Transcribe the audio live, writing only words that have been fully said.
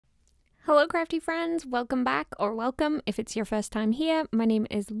Hello crafty friends, welcome back or welcome if it's your first time here. My name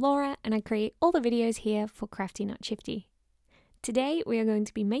is Laura and I create all the videos here for Crafty Not Shifty. Today we are going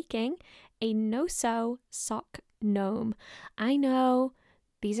to be making a no-sew sock gnome. I know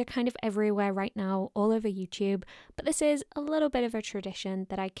these are kind of everywhere right now, all over YouTube, but this is a little bit of a tradition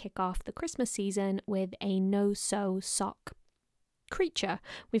that I kick off the Christmas season with a no-sew sock creature.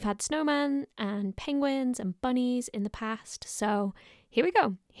 We've had snowmen and penguins and bunnies in the past, so here we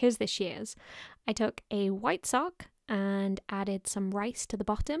go. Here's this year's. I took a white sock and added some rice to the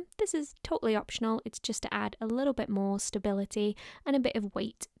bottom. This is totally optional. It's just to add a little bit more stability and a bit of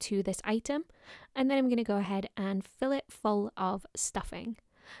weight to this item. And then I'm going to go ahead and fill it full of stuffing.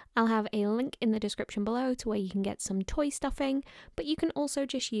 I'll have a link in the description below to where you can get some toy stuffing, but you can also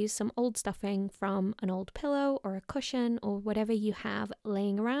just use some old stuffing from an old pillow or a cushion or whatever you have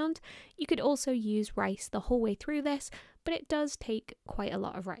laying around. You could also use rice the whole way through this, but it does take quite a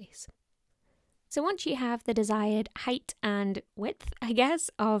lot of rice. So once you have the desired height and width, I guess,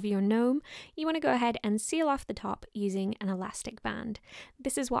 of your gnome, you want to go ahead and seal off the top using an elastic band.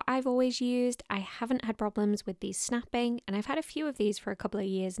 This is what I've always used. I haven't had problems with these snapping, and I've had a few of these for a couple of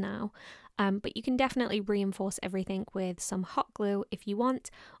years now. But you can definitely reinforce everything with some hot glue if you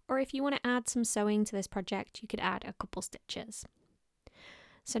want, or if you want to add some sewing to this project, you could add a couple stitches.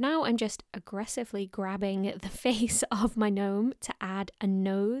 So now I'm just aggressively grabbing the face of my gnome to add a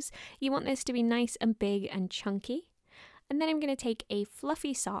nose. You want this to be nice and big and chunky. And then I'm going to take a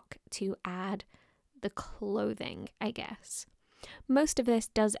fluffy sock to add the clothing, I guess. Most of this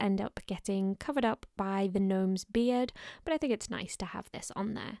does end up getting covered up by the gnome's beard, but I think it's nice to have this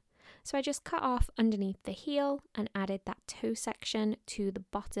on there. So I just cut off underneath the heel and added that toe section to the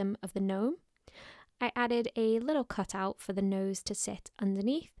bottom of the gnome. I added a little cutout for the nose to sit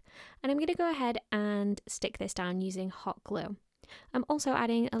underneath, and I'm going to go ahead and stick this down using hot glue. I'm also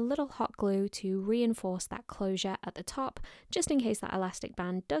adding a little hot glue to reinforce that closure at the top, just in case that elastic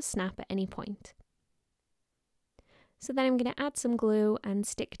band does snap at any point. So then I'm going to add some glue and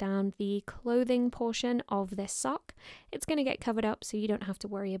stick down the clothing portion of this sock. It's going to get covered up so you don't have to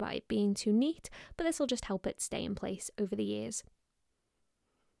worry about it being too neat, but this will just help it stay in place over the years.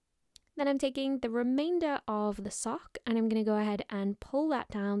 Then I'm taking the remainder of the sock and I'm going to go ahead and pull that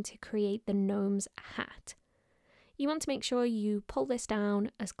down to create the gnome's hat. You want to make sure you pull this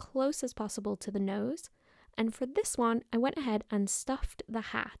down as close as possible to the nose. And for this one, I went ahead and stuffed the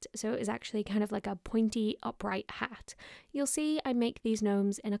hat, so it was actually kind of like a pointy, upright hat. You'll see I make these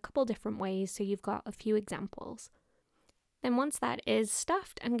gnomes in a couple different ways, so you've got a few examples. Then once that is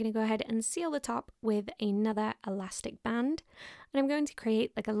stuffed, I'm going to go ahead and seal the top with another elastic band. And I'm going to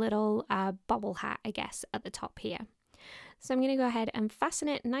create like a little bobble hat, I guess, at the top here. So I'm going to go ahead and fasten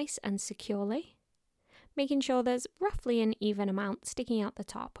it nice and securely, making sure there's roughly an even amount sticking out the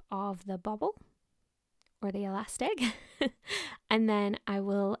top of the bobble or the elastic. And then I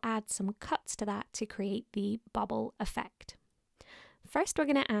will add some cuts to that to create the bobble effect. First, we're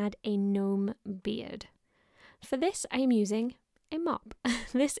going to add a gnome beard. For this, I am using a mop.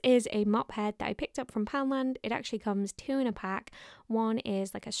 This is a mop head that I picked up from Poundland. It actually comes two in a pack. One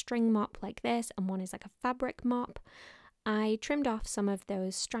is like a string mop like this, and one is like a fabric mop. I trimmed off some of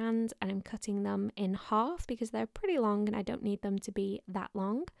those strands and I'm cutting them in half because they're pretty long and I don't need them to be that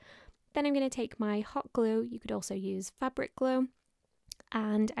long. Then I'm going to take my hot glue, you could also use fabric glue,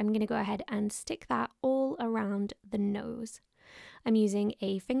 and I'm going to go ahead and stick that all around the nose. I'm using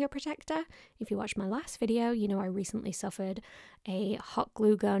a finger protector. If you watched my last video, you know I recently suffered a hot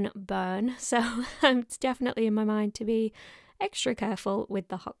glue gun burn, so it's definitely in my mind to be extra careful with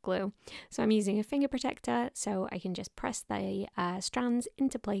the hot glue. So I'm using a finger protector so I can just press the strands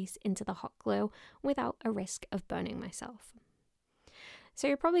into place into the hot glue without a risk of burning myself. So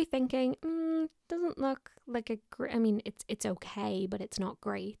you're probably thinking, doesn't look like I mean, it's okay, but it's not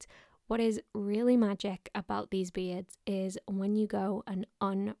great. What is really magic about these beards is when you go and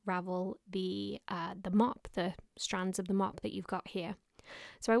unravel the mop, the strands of the mop that you've got here.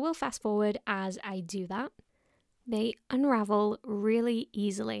 So I will fast forward as I do that. They unravel really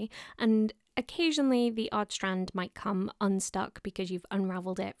easily, and occasionally the odd strand might come unstuck because you've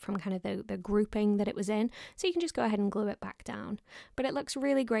unraveled it from kind of the grouping that it was in, so you can just go ahead and glue it back down. But it looks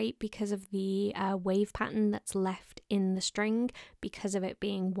really great because of the wave pattern that's left in the string, because of it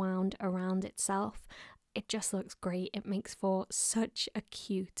being wound around itself. It just looks great. It makes for such a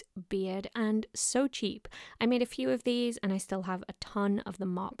cute beard and so cheap. I made a few of these and I still have a ton of the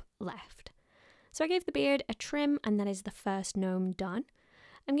mop left. So I gave the beard a trim and that is the first gnome done.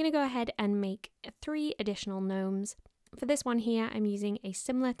 I'm going to go ahead and make 3 additional gnomes For this one here, I'm using a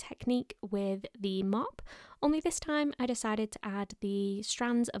similar technique with the mop, only this time I decided to add the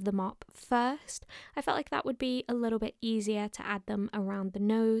strands of the mop first. I felt like that would be a little bit easier to add them around the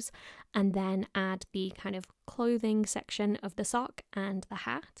nose and then add the kind of clothing section of the sock and the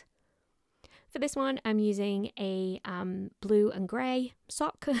hat. For this one, I'm using a blue and grey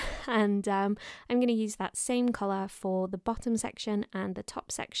sock, and I'm going to use that same colour for the bottom section and the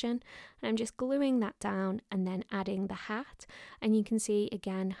top section. And I'm just gluing that down and then adding the hat. And you can see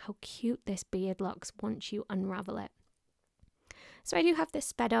again how cute this beard looks once you unravel it. So I do have this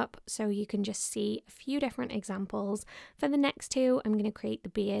sped up so you can just see a few different examples. For the next two, I'm going to create the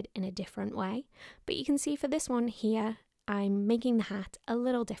beard in a different way. But you can see for this one here, I'm making the hat a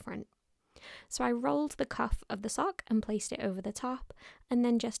little different. So I rolled the cuff of the sock and placed it over the top, and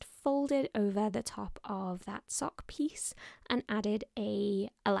then just folded over the top of that sock piece and added a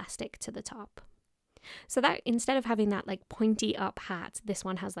elastic to the top. So that instead of having that like pointy up hat, this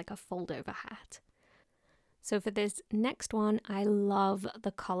one has like a fold over hat. So for this next one, I love the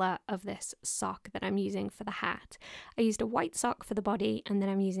colour of this sock that I'm using for the hat. I used a white sock for the body, and then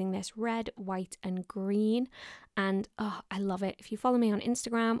I'm using this red, white and green, and oh, I love it. If you follow me on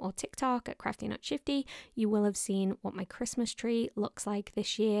Instagram or TikTok at Crafty Not Shifty, you will have seen what my Christmas tree looks like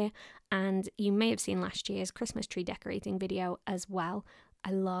this year, and you may have seen last year's Christmas tree decorating video as well. I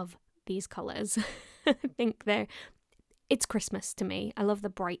love these colours. I think it's Christmas to me. I love the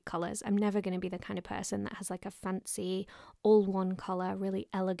bright colours. I'm never going to be the kind of person that has like a fancy, all one colour, really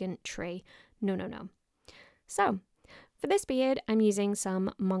elegant tree. No, no, no. So, for this beard, I'm using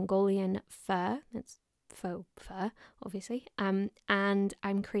some Mongolian fur. It's faux fur, obviously. And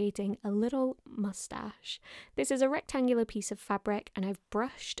I'm creating a little mustache. This is a rectangular piece of fabric, and I've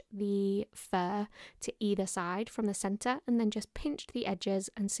brushed the fur to either side from the centre and then just pinched the edges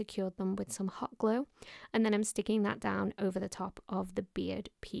and secured them with some hot glue. And then I'm sticking that down over the top of the beard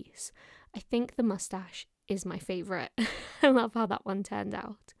piece. I think the mustache is my favourite. I love how that one turned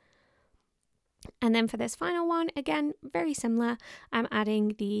out. And then for this final one, again, very similar, I'm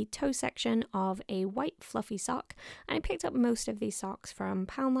adding the toe section of a white fluffy sock. And I picked up most of these socks from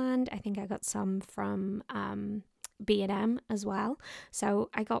Poundland. I think I got some from B&M as well.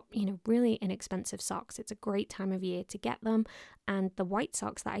 So I got, really inexpensive socks. It's a great time of year to get them. And the white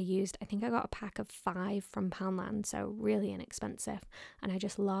socks that I used, I think I got a pack of 5 from Poundland. So really inexpensive. And I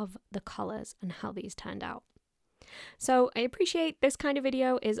just love the colours and how these turned out. So I appreciate this kind of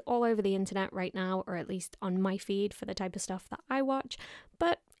video is all over the internet right now, or at least on my feed for the type of stuff that I watch,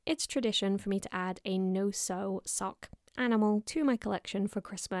 but it's tradition for me to add a no-sew sock animal to my collection for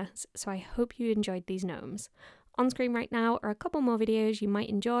Christmas, so I hope you enjoyed these gnomes. On screen right now are a couple more videos you might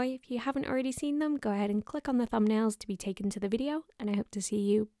enjoy. If you haven't already seen them, go ahead and click on the thumbnails to be taken to the video, and I hope to see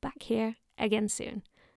you back here again soon.